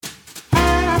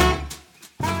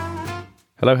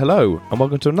Hello, hello, and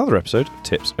welcome to another episode of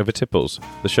Tips Over Tipples,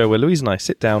 the show where Louise and I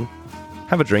sit down,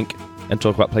 have a drink, and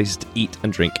talk about places to eat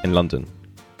and drink in London.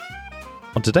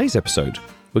 On today's episode,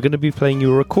 we're going to be playing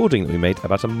you a recording that we made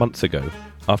about a month ago,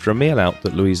 after a meal out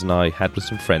that Louise and I had with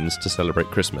some friends to celebrate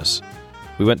Christmas.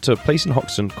 We went to a place in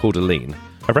Hoxton called Eline,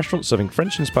 a restaurant serving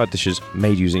French-inspired dishes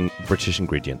made using British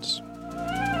ingredients.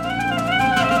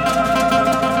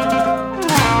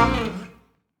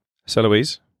 So,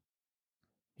 Louise,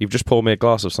 you've just poured me a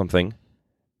glass of something,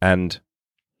 and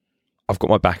I've got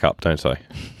my back up, don't I?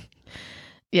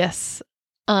 Yes,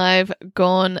 I've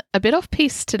gone a bit off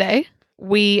piece today.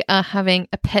 We are having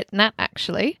a pet nat,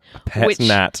 actually. Pet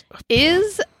nat.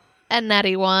 Is a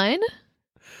natty wine,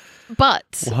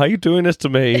 but... Why are you doing this to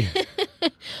me?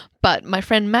 But my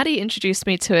friend Maddie introduced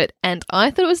me to it, and I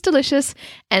thought it was delicious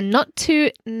and not too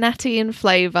natty in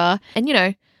flavour. And, you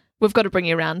know, we've got to bring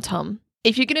you around, Tom.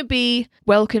 If you're going to be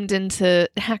welcomed into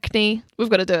Hackney,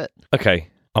 we've got to do it. Okay,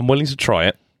 I'm willing to try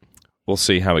it. We'll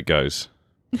see how it goes.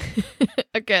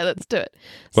 Okay, let's do it.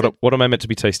 What am I meant to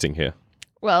be tasting here?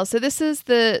 Well, so this is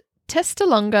the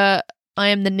Testalonga I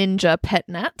Am the Ninja Pet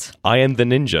Nat. I Am the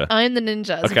Ninja. I Am the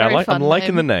Ninja. It's okay, I'm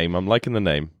liking the name. I'm liking the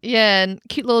name. Yeah, and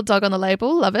cute little dog on the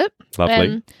label. Love it.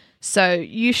 Lovely. So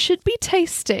you should be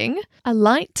tasting a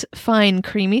light, fine,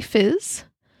 creamy fizz,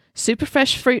 super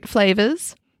fresh fruit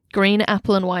flavours, green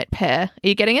apple and white pear. Are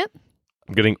you getting it?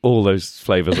 I'm getting all those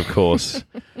flavours, of course.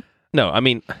 No, I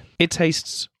mean, it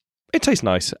tastes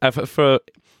nice. I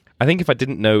think if I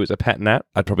didn't know it was a pet nat,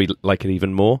 I'd probably like it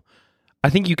even more. I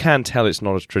think you can tell it's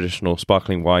not a traditional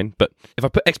sparkling wine, but if I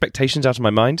put expectations out of my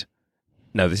mind,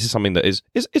 no, this is something that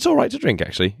it's all right to drink,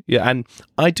 actually. Yeah, and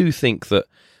I do think that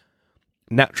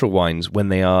natural wines, when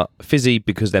they are fizzy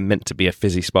because they're meant to be a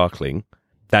fizzy sparkling,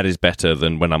 that is better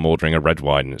than when I'm ordering a red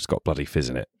wine and it's got bloody fizz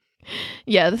in it.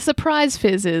 Yeah, the surprise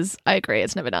fizz is, I agree,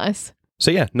 it's never nice.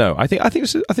 So yeah, no, I think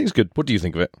it's good. What do you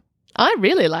think of it? I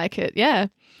really like it, yeah.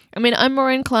 I mean, I'm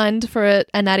more inclined for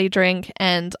a natty drink,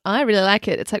 and I really like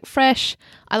it. It's like fresh.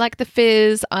 I like the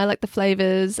fizz. I like the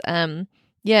flavours.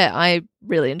 Yeah, I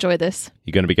really enjoy this.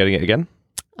 You going to be getting it again?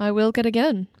 I will get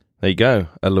again. There you go.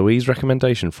 A Louise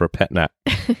recommendation for a pet nat.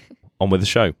 On with the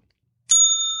show.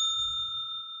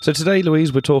 So today,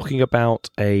 Louise, we're talking about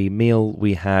a meal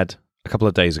we had a couple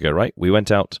of days ago, right? We went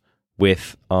out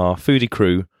with our foodie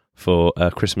crew for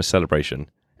a Christmas celebration,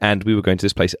 and we were going to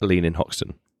this place, Eline in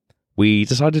Hoxton. We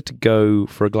decided to go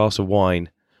for a glass of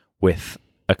wine with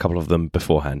a couple of them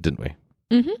beforehand, didn't we?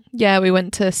 Mm-hmm. Yeah, we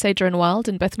went to Sager and Wild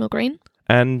in Bethnal Green.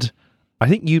 And I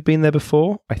think you'd been there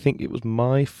before. I think it was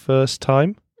my first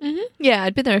time. Mm-hmm. Yeah,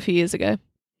 I'd been there a few years ago.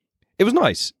 It was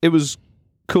nice. It was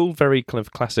cool, very kind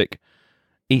of classic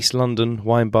East London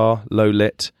wine bar, low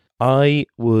lit. I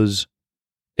was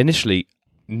initially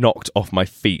knocked off my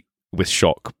feet with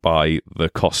shock by the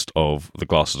cost of the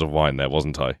glasses of wine there,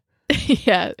 wasn't I?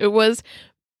 Yeah, it was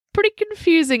pretty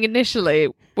confusing initially.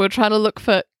 We were trying to look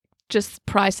for just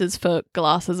prices for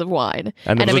glasses of wine.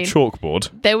 And there was a chalkboard.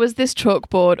 There was this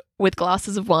chalkboard with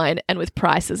glasses of wine and with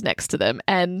prices next to them.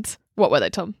 And what were they,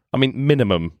 Tom? I mean,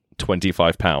 minimum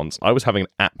 £25. I was having an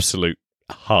absolute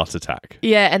heart attack.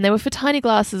 Yeah, and they were for tiny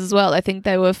glasses as well. I think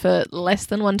they were for less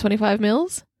than 125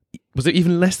 mils. Was it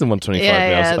even less than 125 mils?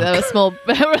 Yeah, they were small.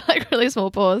 They were like really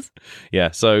small pours.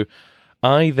 Yeah, so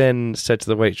I then said to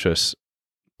the waitress,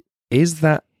 "Is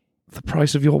that the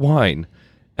price of your wine?"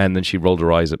 And then she rolled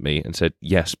her eyes at me and said,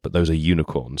 "Yes, but those are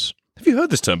unicorns." Have you heard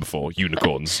this term before,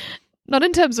 unicorns? Not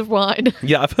in terms of wine.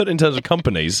 Yeah, I've heard it in terms of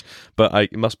companies, but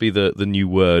it must be the new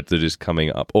word that is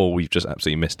coming up, or we've just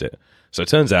absolutely missed it. So it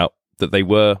turns out that they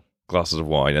were glasses of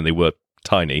wine, and they were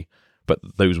tiny, but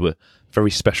those were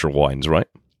very special wines, right?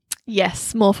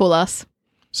 Yes, more for us.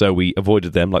 So we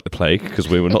avoided them like the plague, because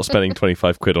we were not spending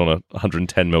 25 quid on a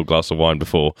 110ml glass of wine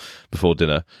before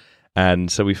dinner.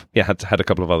 And so we've had a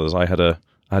couple of others. I had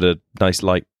a nice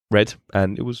light red,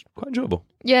 and it was quite enjoyable.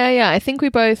 Yeah. I think we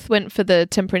both went for the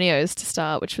Tempraneos to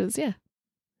start, which was Yeah,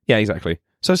 exactly.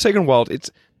 So Sager and Wild,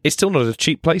 it's still not a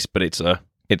cheap place, but it's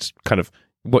kind of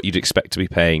what you'd expect to be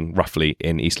paying roughly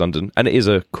in East London, and it is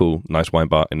a cool, nice wine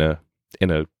bar in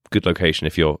a good location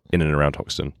if you're in and around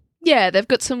Hoxton. Yeah, they've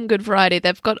got some good variety.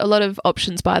 They've got a lot of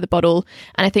options by the bottle,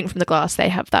 and I think from the glass they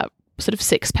have that sort of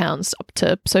 £6 up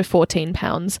to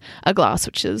 £14 a glass,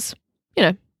 which is,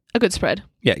 a good spread.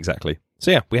 Yeah, exactly.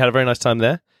 So yeah, we had a very nice time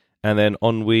there, and then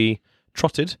on we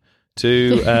trotted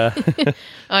to.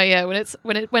 Oh yeah,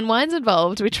 when wine's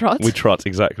involved, we trot. We trot,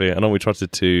 exactly, and on we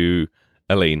trotted to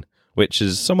Eline, which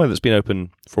is somewhere that's been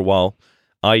open for a while.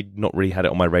 I'd not really had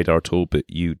it on my radar at all, but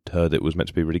you'd heard it was meant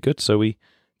to be really good, so we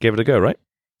gave it a go, right?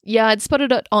 Yeah, I'd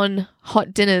spotted it on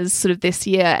Hot Dinners sort of this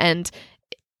year, and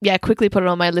quickly put it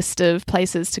on my list of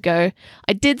places to go.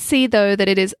 I did see, though, that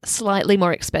it is slightly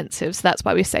more expensive, so that's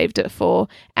why we saved it for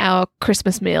our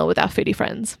Christmas meal with our foodie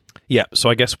friends. Yeah, so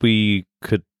I guess we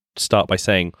could start by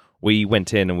saying we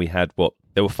went in and we had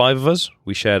there were 5 of us.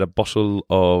 We shared a bottle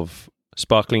of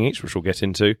sparkling each, which we'll get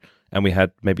into, and we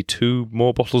had maybe 2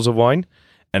 more bottles of wine,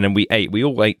 and then we ate. We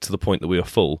all ate to the point that we were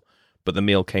full, but the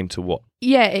meal came to what?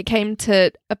 Yeah, it came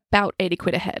to about 80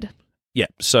 quid a head. Yeah,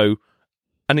 so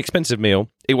an expensive meal.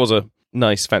 It was a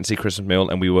nice, fancy Christmas meal,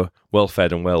 and we were well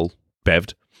fed and well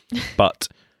bevved. But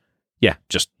yeah,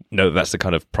 just know that's the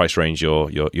kind of price range you're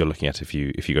looking at if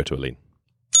you go to Eline.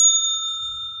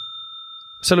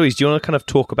 So, Louise, do you want to kind of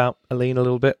talk about Eline a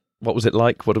little bit? What was it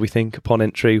like? What do we think upon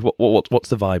entry? What's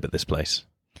the vibe at this place?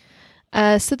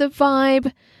 So the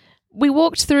vibe, we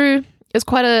walked through. It was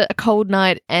quite a cold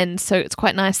night, and so it's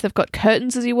quite nice. They've got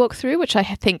curtains as you walk through, which I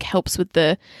think helps with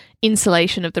the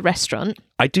insulation of the restaurant.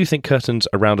 I do think curtains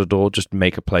around a door just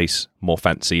make a place more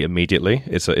fancy immediately.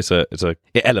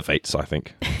 It elevates, I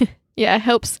think. Yeah, it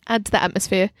helps add to the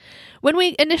atmosphere. When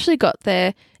we initially got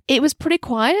there, it was pretty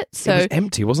quiet. So it was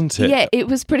empty, wasn't it? Yeah, it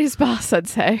was pretty sparse, I'd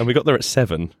say. And we got there at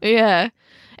 7. Yeah,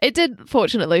 it did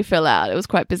fortunately fill out. It was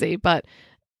quite busy, but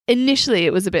initially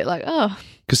it was a bit like, oh.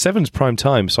 Because 7's prime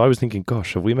time, so I was thinking,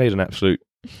 gosh, have we made an absolute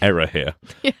error here?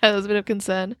 Yeah, there was a bit of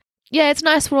concern. Yeah, it's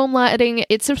nice warm lighting.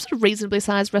 It's a sort of reasonably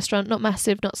sized restaurant, not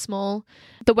massive, not small.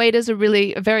 The waiters are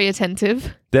really very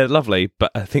attentive. They're lovely,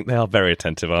 but I think they are very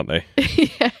attentive, aren't they?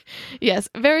 Yeah. Yes,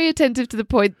 very attentive to the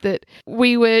point that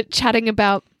we were chatting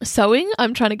about sewing.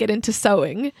 I'm trying to get into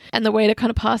sewing, and the waiter kind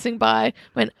of passing by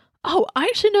went, oh, I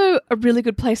actually know a really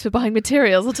good place for buying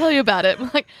materials. I'll tell you about it.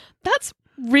 I'm like, that's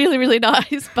really, really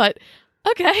nice, but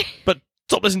okay. But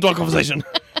stop listening to our conversation.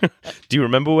 Do you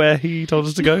remember where he told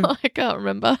us to go? No, I can't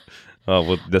remember. Oh,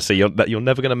 well, let's see. You're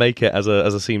never going to make it as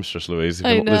a seamstress, Louise, if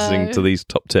you're not listening to these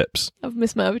top tips. I've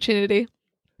missed my opportunity.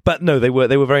 But no, they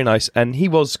were very nice, and he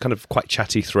was kind of quite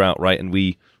chatty throughout, right? And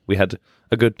we had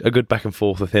a good back and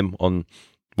forth with him on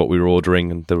what we were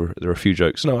ordering, and there were a few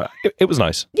jokes. No, it was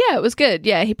nice. Yeah, it was good.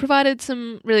 Yeah, he provided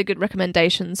some really good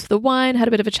recommendations for the wine, had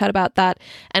a bit of a chat about that,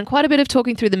 and quite a bit of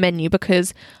talking through the menu,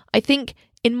 because I think,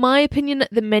 in my opinion,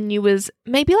 the menu was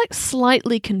maybe like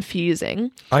slightly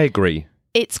confusing. I agree.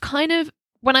 It's kind of,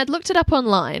 when I'd looked it up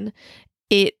online,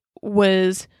 it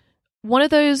was one of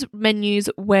those menus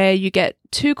where you get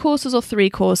 2 courses or 3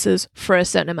 courses for a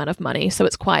certain amount of money, so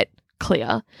it's quite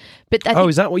clear. But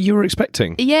is that what you were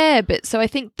expecting? Yeah, but so I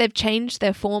think they've changed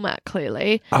their format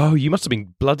clearly. Oh, you must have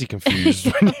been bloody confused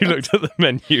when you looked at the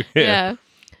menu here. Yeah.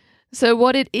 So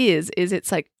what it is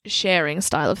it's like sharing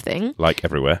style of thing. Like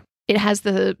everywhere. It has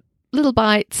the little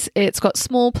bites. It's got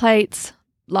small plates,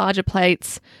 larger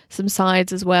plates, some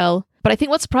sides as well. But I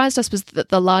think what surprised us was that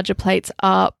the larger plates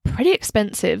are pretty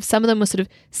expensive. Some of them were sort of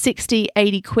 60,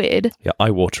 80 quid. Yeah,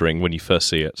 eye-watering when you first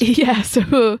see it. Yeah, so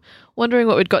we were wondering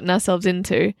what we'd gotten ourselves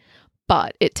into.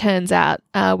 But it turns out,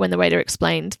 when the waiter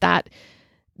explained, that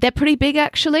they're pretty big,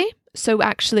 actually. So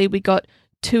actually, we got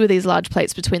 2 of these large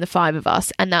plates between the 5 of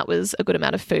us, and that was a good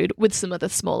amount of food with some of the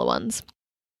smaller ones.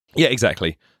 Yeah,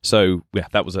 exactly. So yeah,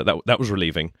 that was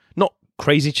relieving. Not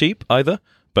crazy cheap either,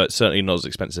 but certainly not as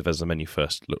expensive as the menu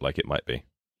first looked like it might be.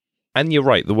 And you're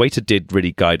right, the waiter did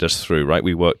really guide us through, right?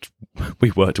 We worked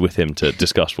with him to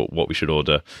discuss what we should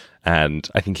order, and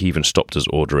I think he even stopped us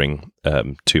ordering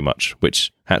too much,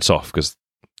 which hats off, because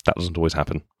that doesn't always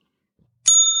happen.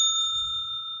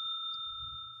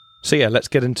 So yeah, let's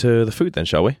get into the food then,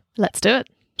 shall we? Let's do it.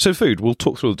 So food, we'll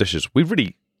talk through all the dishes. We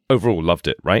really overall loved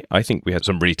it, right? I think we had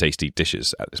some really tasty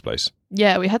dishes at this place.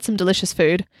 Yeah, we had some delicious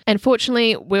food. And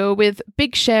fortunately, we were with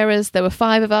big sharers. There were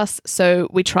 5 of us, so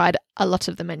we tried a lot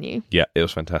of the menu. Yeah, it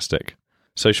was fantastic.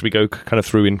 So should we go kind of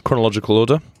through in chronological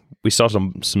order? We started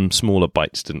on some smaller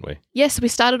bites, didn't we? Yes, we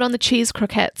started on the cheese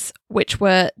croquettes, which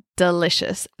were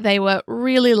delicious. They were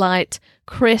really light,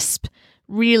 crisp,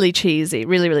 really cheesy,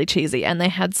 really, really cheesy. And they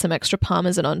had some extra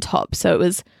parmesan on top, so it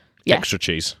was... Yeah. Extra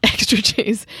cheese. Extra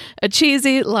cheese. A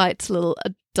cheesy, light,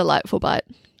 a delightful bite.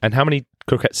 And how many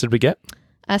croquettes did we get?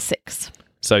 6.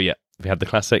 So yeah, we had the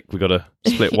classic. We got to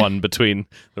split one between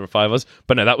the 5 of us.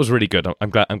 But no, that was really good. I'm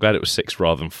glad it was 6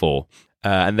 rather than 4.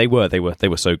 And they were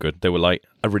so good. They were like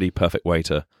a really perfect way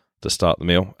to start the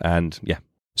meal. And yeah,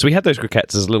 so we had those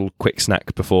croquettes as a little quick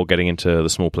snack before getting into the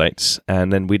small plates.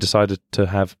 And then we decided to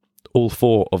have all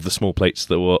 4 of the small plates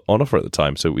that were on offer at the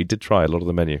time. So we did try a lot of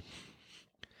the menu.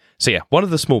 So yeah, one of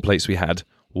the small plates we had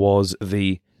was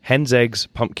the hen's eggs,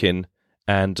 pumpkin,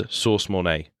 and sauce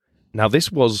mornay. Now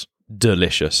this was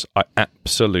delicious. I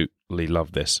absolutely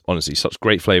love this. Honestly, such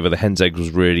great flavour. The hen's egg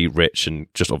was really rich and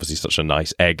just obviously such a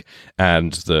nice egg.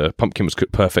 And the pumpkin was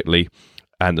cooked perfectly.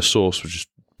 and the sauce was just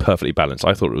perfectly balanced.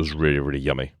 I thought it was really, really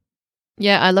yummy.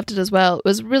 Yeah, I loved it as well. It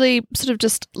was really sort of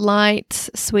just light,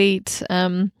 sweet,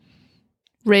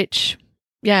 rich.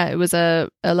 Yeah, it was a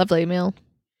lovely meal.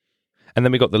 And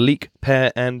then we got the leek,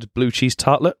 pear, and blue cheese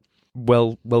tartlet.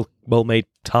 Well made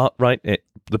tart, right?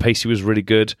 The pastry was really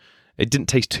good. It didn't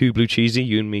taste too blue cheesy.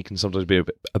 You and me can sometimes be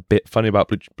a bit funny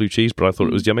about blue cheese, but I thought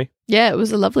it was yummy. Yeah, it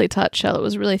was a lovely tart shell. It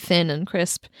was really thin and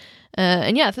crisp.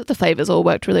 And yeah, I thought the flavours all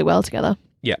worked really well together.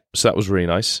 Yeah, so that was really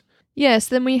nice. Yes,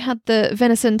 then we had the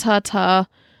venison tartare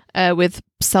with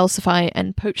salsify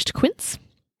and poached quince.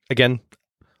 Again,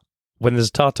 when there's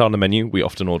a tartare on the menu, we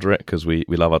often order it because we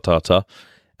love our tartare.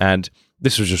 And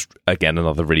this was just, again,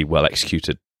 another really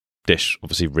well-executed dish.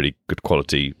 Obviously, really good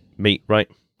quality meat, right?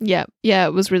 Yeah,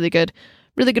 it was really good.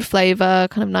 Really good flavour,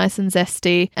 kind of nice and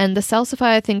zesty. And the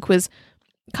salsify, I think, was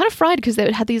kind of fried because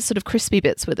it had these sort of crispy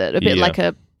bits with it, a bit like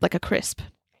a crisp.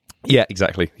 Yeah,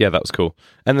 exactly. Yeah, that was cool.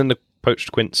 And then the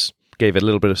poached quince gave it a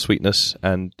little bit of sweetness,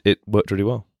 and it worked really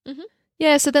well. Mm-hmm.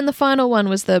 Yeah, so then the final one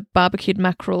was the barbecued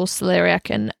mackerel, celeriac,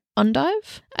 and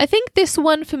endive. I think this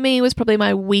one for me was probably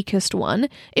my weakest one.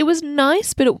 It was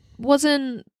nice, but it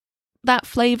wasn't that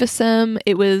flavoursome.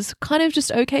 It was kind of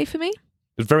just okay for me.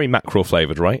 It was very mackerel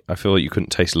flavoured, right? I feel like you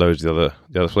couldn't taste loads of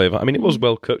the other flavour. I mean, it was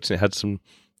well cooked and it had some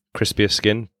crispier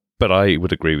skin, but I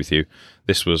would agree with you.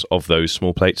 This was, of those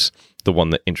small plates, the one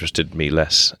that interested me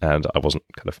less, and I wasn't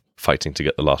kind of fighting to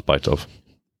get the last bite of.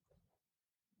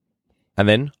 And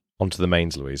then onto the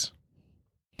mains, Louise.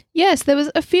 Yes, there was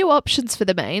a few options for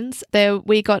the mains. There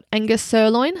we got Angus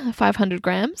sirloin, 500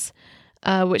 grams,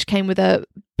 which came with a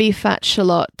beef fat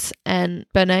shallot and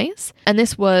béarnaise. And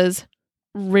this was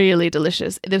really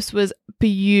delicious. This was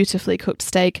beautifully cooked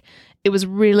steak. It was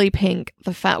really pink.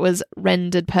 The fat was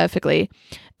rendered perfectly.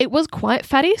 It was quite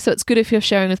fatty, so it's good if you're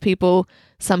sharing with people,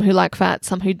 some who like fat,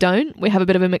 some who don't. We have a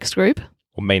bit of a mixed group.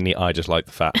 Well, mainly I just like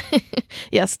the fat.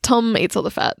 Yes, Tom eats all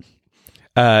the fat.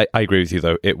 I agree with you,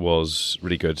 though. It was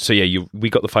really good. So, yeah, we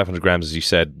got the 500 grams, as you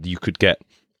said. You could get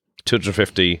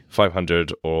 250,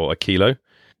 500, or a kilo.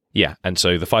 Yeah, and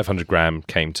so the 500 gram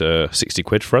came to 60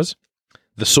 quid for us.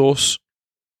 The sauce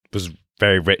was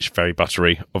very rich, very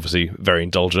buttery, obviously very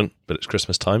indulgent, but it's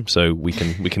Christmas time, so we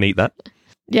can eat that.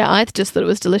 Yeah, I just thought it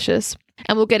was delicious.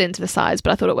 And we'll get into the sides,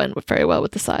 but I thought it went very well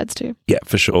with the sides too. Yeah,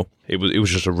 for sure. It was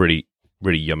just a really,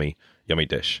 really yummy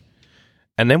dish.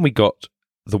 And then we got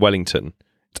the Wellington.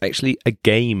 It's actually a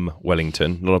game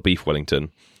Wellington, not a beef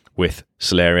Wellington, with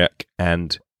celeriac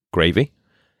and gravy.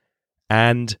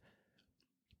 And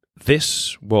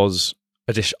this was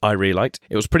a dish I really liked.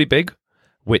 It was pretty big,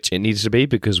 which it needed to be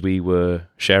because we were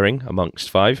sharing amongst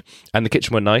 5. And the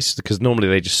kitchen were nice because normally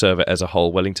they just serve it as a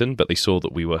whole Wellington, but they saw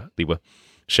that we were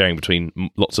sharing between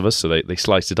lots of us, so they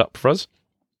sliced it up for us.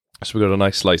 So we got a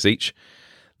nice slice each.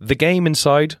 The game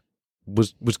inside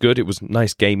was good. It was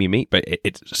nice gamey meat, but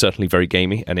it's certainly very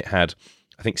gamey, and it had,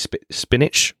 I think,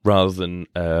 spinach rather than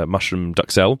mushroom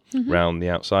duxelle around the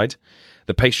outside.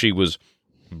 The pastry was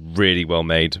really well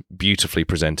made, beautifully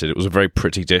presented. It was a very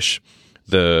pretty dish.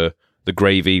 The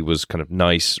gravy was kind of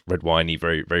nice, red winey,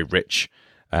 very, very rich,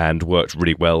 and worked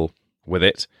really well with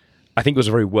it. I think it was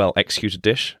a very well executed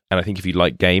dish, and I think if you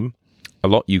like game a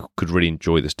lot, you could really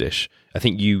enjoy this dish. I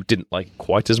think you didn't like it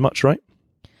quite as much, right?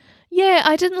 Yeah,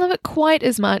 I didn't love it quite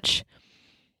as much.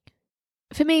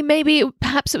 For me,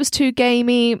 perhaps it was too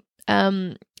gamey.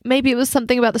 Maybe it was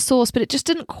something about the sauce, but it just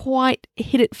didn't quite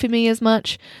hit it for me as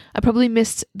much. I probably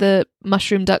missed the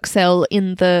mushroom duxelle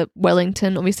in the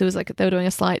Wellington. Obviously, it was like they were doing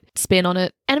a slight spin on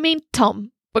it. And I mean,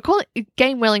 Tom, we're calling it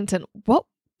Game Wellington. What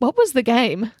was the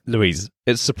game? Louise,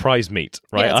 it's surprise meat,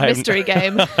 right? Yeah, it's a mystery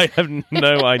game. I have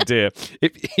no idea.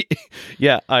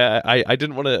 I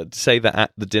didn't want to say that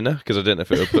at the dinner because I didn't know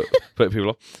if it would put people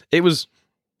off. It was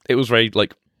very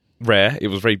like rare. It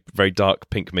was very, very dark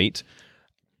pink meat.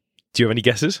 Do you have any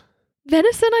guesses?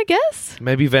 Venison, I guess.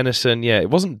 Maybe venison. Yeah, it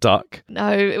wasn't duck.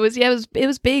 No, it was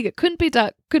big. It couldn't be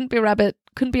duck. Couldn't be rabbit.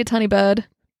 Couldn't be a tiny bird.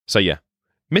 So yeah,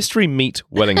 mystery meat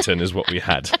Wellington is what we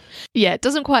had. Yeah, it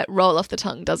doesn't quite roll off the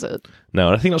tongue, does it? No,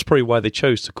 and I think that's probably why they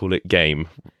chose to call it game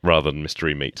rather than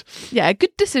mystery meat. Yeah,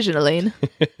 good decision, Eline.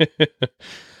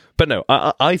 But no,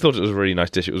 I thought it was a really nice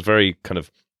dish. It was very kind of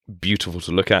beautiful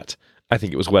to look at. I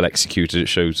think it was well executed. It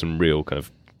showed some real kind of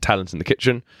talent in the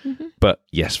kitchen. Mm-hmm. But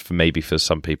yes, for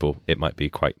some people, it might be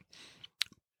quite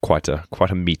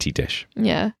a meaty dish.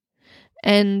 Yeah.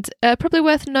 And probably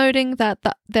worth noting that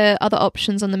the other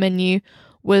options on the menu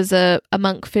was a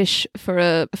monkfish for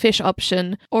a fish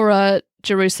option or a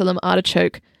Jerusalem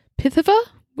artichoke pithiva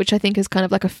which I think is kind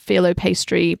of like a phyllo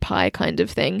pastry pie kind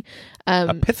of thing. A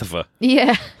pithifer?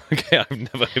 Yeah. Okay, I've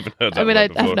never even heard that I mean, word I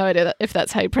before. have no idea if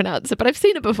that's how you pronounce it, but I've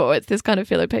seen it before. It's this kind of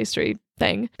phyllo pastry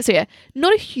thing. So yeah,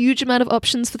 not a huge amount of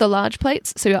options for the large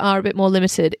plates, so you are a bit more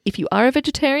limited if you are a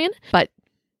vegetarian, but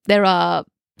there are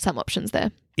some options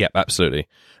there. Yeah, absolutely.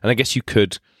 And I guess you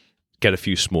could get a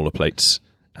few smaller plates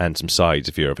and some sides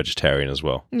if you're a vegetarian as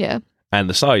well. Yeah. And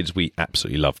the sides we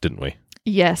absolutely loved, didn't we?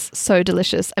 Yes, so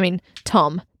delicious. I mean,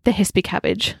 Tom, the Hispy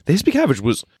cabbage. The Hispy cabbage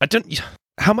was...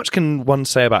 How much can one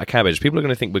say about a cabbage? People are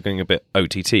going to think we're going a bit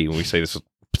OTT when we say this is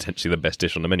potentially the best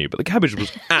dish on the menu, but the cabbage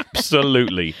was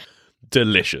absolutely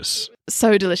delicious.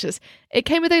 So delicious. It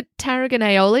came with a tarragon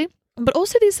aioli, but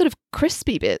also these sort of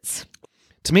crispy bits.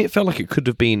 To me, it felt like it could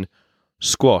have been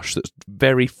squash that's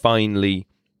very finely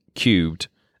cubed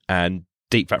and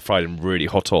deep fat fried in really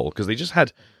hot oil, because they just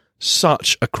had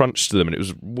such a crunch to them, and it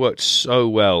was worked so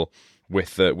well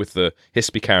with the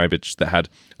Hispy cabbage that had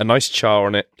a nice char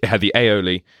on it. It had the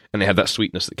aioli, and it had that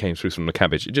sweetness that came through from the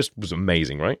cabbage. It just was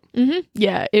amazing, right? Mm-hmm.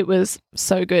 Yeah, it was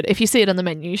so good. If you see it on the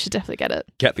menu, you should definitely get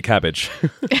it. Get the cabbage.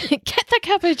 Get the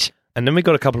cabbage. And then we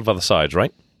got a couple of other sides,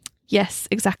 right? Yes,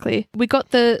 exactly. We got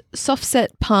the soft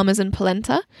set parmesan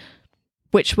polenta,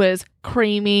 which was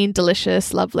creamy,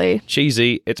 delicious, lovely.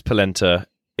 Cheesy, it's polenta,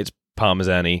 it's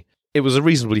parmesan-y. It was a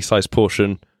reasonably sized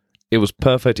portion. It was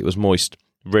perfect, it was moist,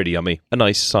 really yummy. A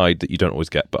nice side that you don't always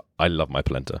get, but I love my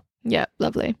polenta. Yeah,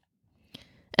 lovely.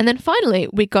 And then finally,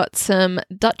 we got some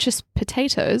Duchess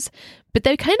potatoes, but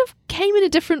they kind of came in a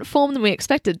different form than we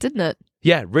expected, didn't it?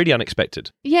 Yeah, really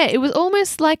unexpected. Yeah, it was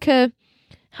almost like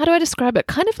how do I describe it?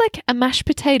 Kind of like a mashed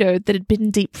potato that had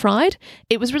been deep fried.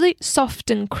 It was really soft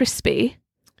and crispy.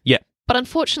 Yeah. But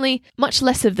unfortunately, much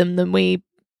less of them than we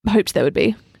hoped there would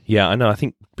be. Yeah, I know. I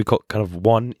think we got kind of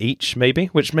one each, maybe,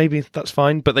 which maybe that's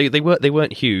fine. But they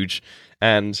weren't huge,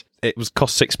 and it was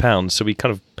cost £6, so we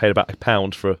kind of paid about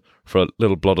 £1 for a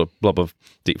little blob of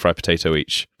deep fried potato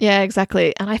each. Yeah,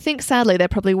 exactly. And I think sadly there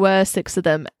probably were 6 of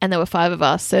them, and there were 5 of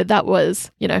us. So that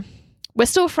was, we're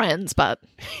still friends, but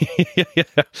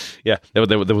yeah.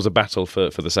 There was a battle for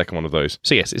the second one of those.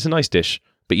 So yes, it's a nice dish,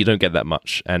 but you don't get that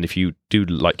much. And if you do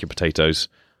like your potatoes,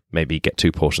 maybe get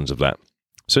 2 portions of that.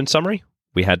 So in summary,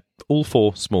 we had all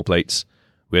 4 small plates,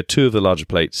 we had 2 of the larger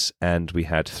plates, and we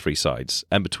had 3 sides.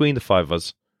 And between the 5 of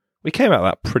us, we came out of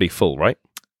that pretty full, right?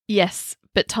 Yes.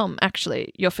 But Tom,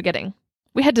 actually, you're forgetting.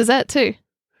 We had dessert too.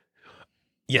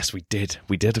 Yes, we did.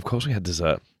 We did. Of course, we had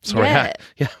dessert. Sorry.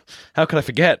 Yeah. How could I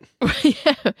forget?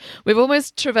 Yeah. We've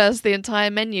almost traversed the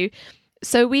entire menu.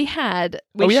 So we had...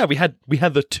 we had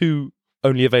the 2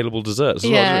 only available desserts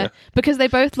as well, didn't we? Because they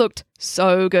both looked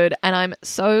so good, and I'm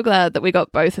so glad that we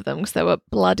got both of them because they were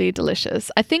bloody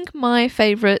delicious. I think my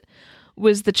favourite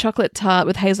was the chocolate tart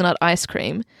with hazelnut ice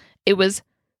cream. It was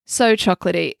so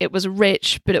chocolatey. It was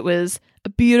rich, but it was a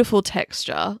beautiful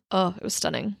texture. Oh, it was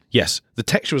stunning. Yes, the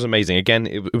texture was amazing. Again,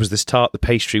 it was this tart. The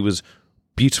pastry was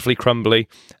beautifully crumbly,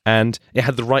 and it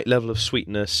had the right level of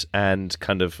sweetness and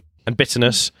and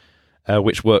bitterness,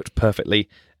 which worked perfectly.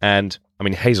 And I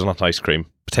mean, hazelnut ice cream,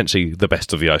 potentially the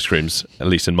best of the ice creams, at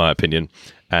least in my opinion.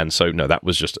 And so, no, that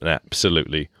was just an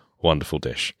absolutely wonderful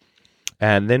dish.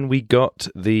 And then we got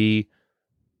the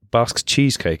Basque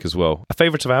cheesecake as well, a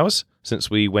favourite of ours since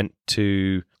we went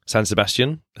to San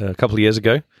Sebastian a couple of years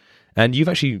ago. And you've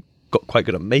actually got quite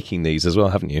good at making these as well,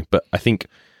 haven't you? But I think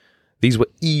these were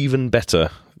even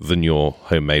better than your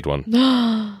homemade one.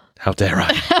 How dare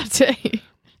I? How dare you?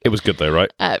 It was good though,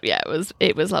 right? Yeah,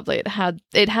 it was lovely. It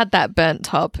had that burnt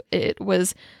top. It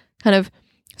was kind of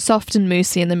soft and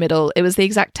moussey in the middle. It was the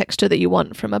exact texture that you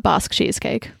want from a Basque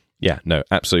cheesecake. Yeah, no,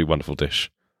 absolutely wonderful dish.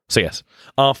 So yes,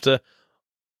 after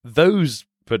those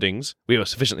puddings, we were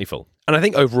sufficiently full. And I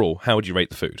think overall, how would you rate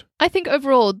the food? I think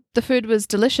overall, the food was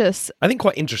delicious. I think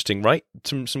quite interesting, right?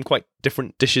 Some quite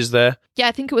different dishes there. Yeah,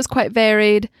 I think it was quite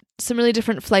varied. Some really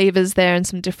different flavours there and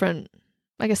some different,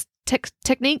 I guess,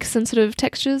 techniques and sort of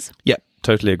textures. Yeah,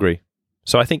 totally agree.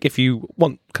 So I think if you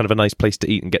want kind of a nice place to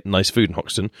eat and get nice food in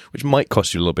Hoxton, which might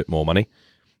cost you a little bit more money,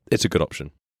 it's a good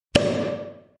option.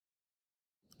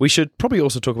 We should probably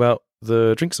also talk about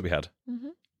the drinks that we had. Mm-hmm.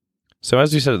 So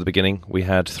as we said at the beginning, we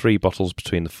had 3 bottles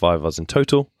between the 5 of us in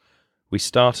total. We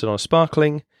started on a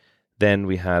sparkling, then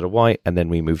we had a white, and then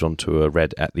we moved on to a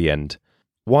red at the end.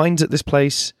 Wines at this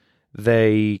place,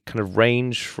 they kind of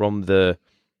range from the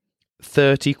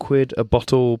 30 quid a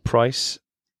bottle price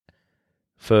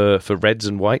for reds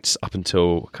and whites up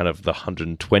until kind of the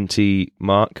 120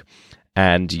 mark,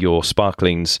 and your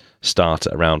sparklings start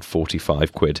at around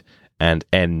 45 quid and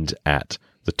end at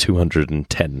the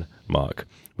 210 mark,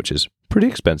 which is pretty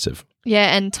expensive.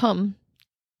 Yeah, and Tom,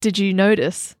 did you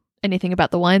notice anything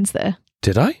about the wines there.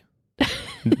 Did I?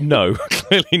 No,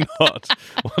 clearly not.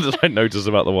 What did I notice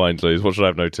about the wines, Louise? What should I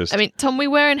have noticed? I mean, Tom, we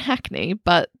were in Hackney,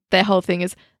 but their whole thing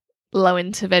is low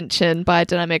intervention,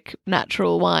 biodynamic,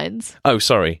 natural wines. Oh,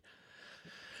 sorry.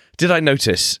 Did I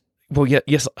notice? Well, yeah,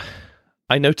 yes.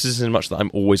 I noticed as much that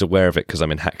I'm always aware of it because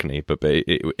I'm in Hackney, but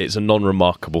it's a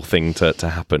non-remarkable thing to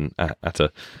happen at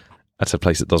a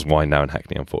place that does wine now in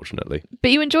Hackney, unfortunately.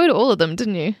 But you enjoyed all of them,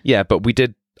 didn't you? Yeah, but we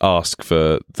did ask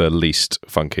for the least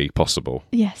funky possible.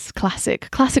 Yes, classic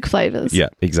flavours. Yeah,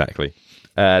 exactly.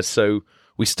 So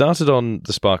we started on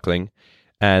the sparkling,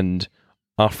 and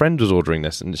our friend was ordering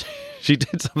this, and she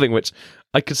did something which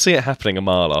I could see it happening a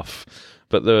mile off.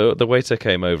 But the waiter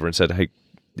came over and said, "Hey,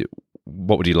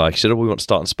 what would you like?" She said, "Oh, we want to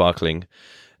start on sparkling.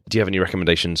 Do you have any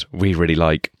recommendations? We really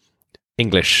like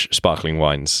English sparkling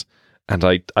wines." And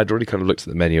I'd already kind of looked at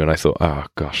the menu and I thought, oh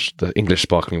gosh, the English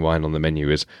sparkling wine on the menu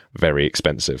is very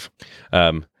expensive.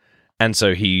 And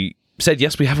so he said,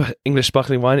 yes, we have an English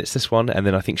sparkling wine. It's this one. And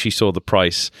then I think she saw the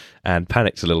price and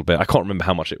panicked a little bit. I can't remember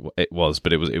how much it was,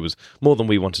 but it was more than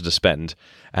we wanted to spend.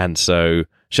 And so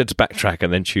she had to backtrack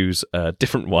and then choose a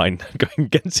different wine going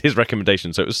against his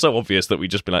recommendation. So it was so obvious that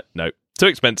we'd just be like, no, too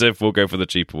expensive. We'll go for the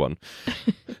cheaper one.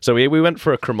 So we went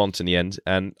for a Cremant in the end.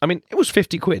 And I mean, it was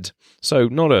 50 quid. So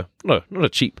not a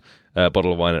cheap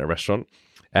bottle of wine at a restaurant.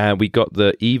 And we got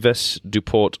the Yves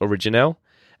Duport Original.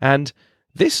 And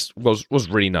this was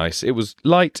really nice. It was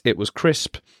light, it was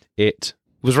crisp, it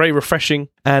was very refreshing,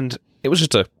 and it was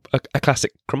just a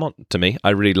classic Cremant to me. I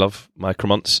really love my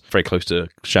Cremants, very close to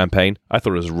champagne. I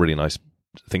thought it was a really nice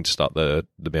thing to start the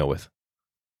meal with.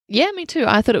 Yeah, me too.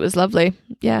 I thought it was lovely.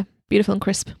 Yeah, beautiful and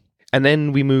crisp. And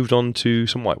then we moved on to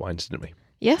some white wines, didn't we?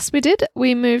 Yes, we did.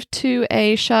 We moved to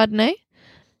a Chardonnay.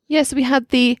 Yes, we had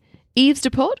the Yves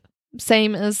Duport,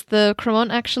 same as the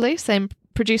Cremant actually, same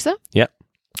producer. Yeah.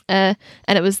 And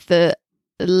it was the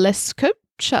Lescaut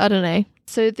Chardonnay.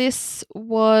 So this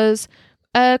was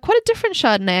quite a different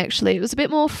Chardonnay, actually. It was a bit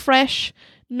more fresh,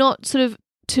 not sort of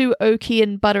too oaky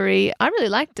and buttery. I really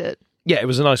liked it. Yeah, it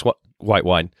was a nice white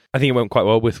wine. I think it went quite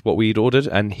well with what we'd ordered,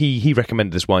 and he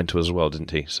recommended this wine to us as well,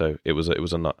 didn't he? So it was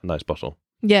a nice bottle.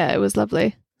 Yeah, it was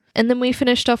lovely. And then we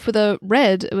finished off with a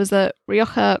red. It was a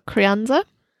Rioja Crianza.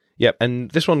 Yep,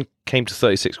 and this one came to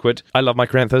 36 quid. I love my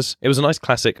Crianzas. It was a nice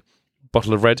classic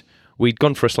bottle of red. We'd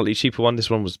gone for a slightly cheaper one. This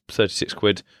one was 36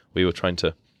 quid. We were trying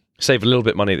to save a little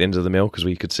bit of money at the end of the meal because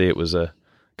we could see it was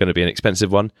going to be an expensive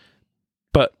one.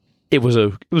 But it was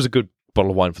a good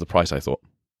bottle of wine for the price, I thought.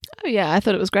 Oh yeah, I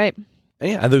thought it was great.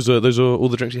 And yeah, and those are all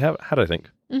the drinks we had, I think.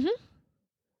 Mm-hmm.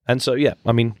 And so yeah,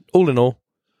 I mean, all in all,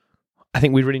 I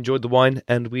think we really enjoyed the wine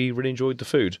and we really enjoyed the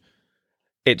food.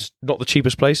 It's not the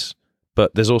cheapest place,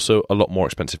 but there's also a lot more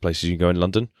expensive places you can go in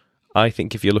London. I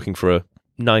think if you're looking for a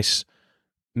nice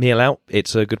meal out,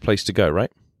 it's a good place to go, right?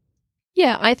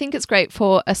 Yeah, I think it's great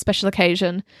for a special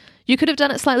occasion. You could have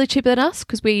done it slightly cheaper than us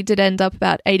because we did end up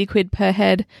about 80 quid per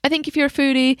head. I think if you're a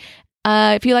foodie,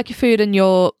 if you like your food and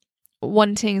you're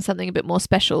wanting something a bit more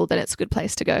special, then it's a good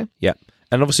place to go. Yeah,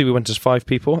 and obviously we went as 5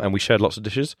 people and we shared lots of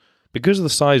dishes. Because of the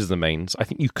size of the mains, I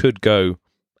think you could go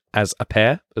as a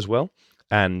pair as well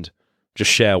and just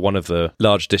share one of the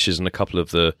large dishes and a couple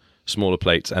of the smaller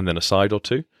plates and then a side or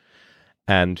two.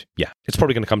 And yeah, it's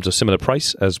probably going to come to a similar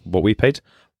price as what we paid.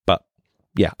 But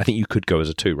yeah, I think you could go as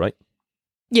a 2, right?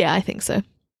 Yeah, I think so.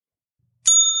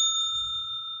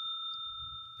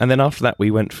 And then after that,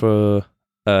 we went for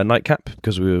a nightcap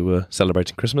because we were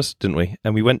celebrating Christmas, didn't we?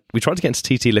 And we tried to get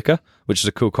into TT Liquor, which is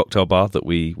a cool cocktail bar that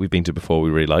we've been to before, we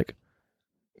really like.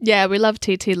 Yeah, we love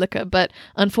TT Liquor, but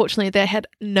unfortunately they had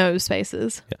no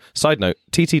spaces. Yeah. Side note,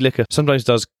 TT Liquor sometimes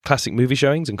does classic movie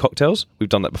showings and cocktails. We've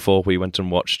done that before. We went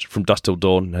and watched From Dusk Till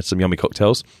Dawn and had some yummy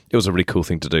cocktails. It was a really cool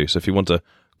thing to do. So if you want a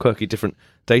quirky, different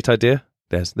date idea,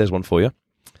 there's one for you.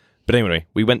 But anyway,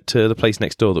 we went to the place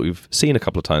next door that we've seen a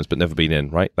couple of times but never been in,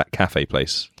 right? That cafe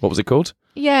place. What was it called?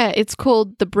 Yeah, it's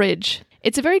called The Bridge.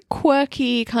 It's a very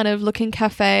quirky kind of looking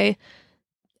cafe.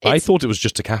 I thought it was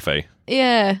just a cafe.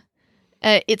 Yeah.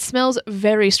 It smells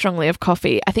very strongly of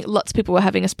coffee. I think lots of people were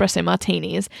having espresso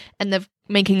martinis and they're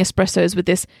making espressos with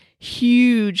this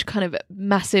huge kind of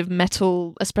massive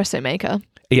metal espresso maker.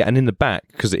 Yeah, and in the back,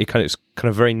 because it's kind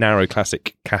of very narrow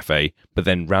classic cafe, but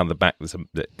then round the back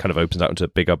that kind of opens out into a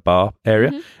bigger bar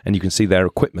area, and you can see their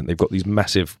equipment. They've got these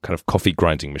massive kind of coffee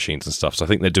grinding machines and stuff. So I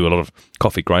think they do a lot of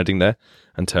coffee grinding there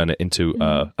and turn it into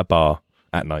a bar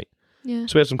at night. Yeah.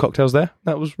 So we had some cocktails there.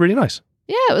 That was really nice.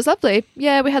 Yeah, it was lovely.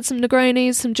 Yeah, we had some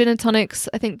Negronis, some gin and tonics.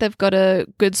 I think they've got a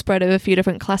good spread of a few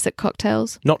different classic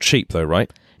cocktails. Not cheap though,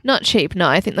 right? Not cheap, no.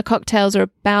 I think the cocktails are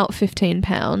about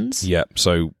 £15. Yeah,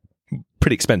 so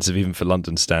pretty expensive even for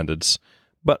London standards.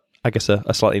 But I guess,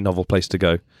 a slightly novel place to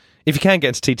go. If you can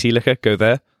get into TT Liquor, go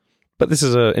there. But this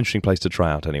is an interesting place to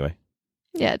try out anyway.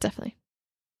 Yeah, definitely.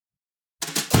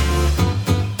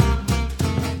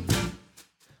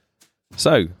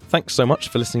 So, thanks so much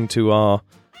for listening to our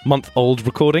month-old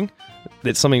recording.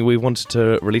 It's something we wanted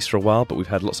to release for a while, but we've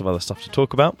had lots of other stuff to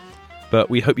talk about. But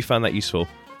we hope you found that useful.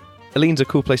 Eline's a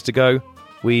cool place to go.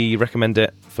 We recommend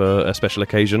it for a special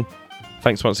occasion.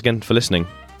 Thanks once again for listening.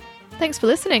 Thanks for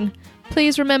listening.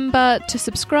 Please remember to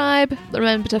subscribe.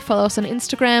 Remember to follow us on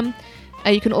Instagram.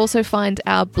 You can also find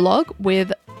our blog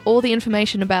with all the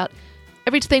information about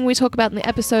everything we talk about in the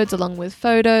episodes, along with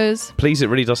photos. Please, it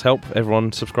really does help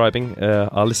everyone subscribing.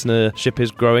 Our listenership is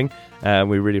growing, and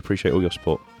we really appreciate all your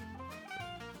support.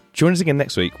 Join us again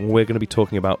next week when we're going to be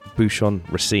talking about Bouchon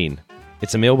Racine.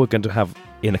 It's a meal we're going to have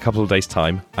in a couple of days'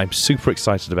 time. I'm super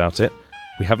excited about it.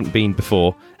 We haven't been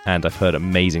before, and I've heard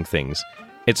amazing things.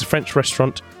 It's a French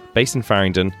restaurant based in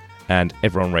Farringdon, and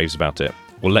everyone raves about it.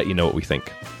 We'll let you know what we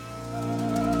think.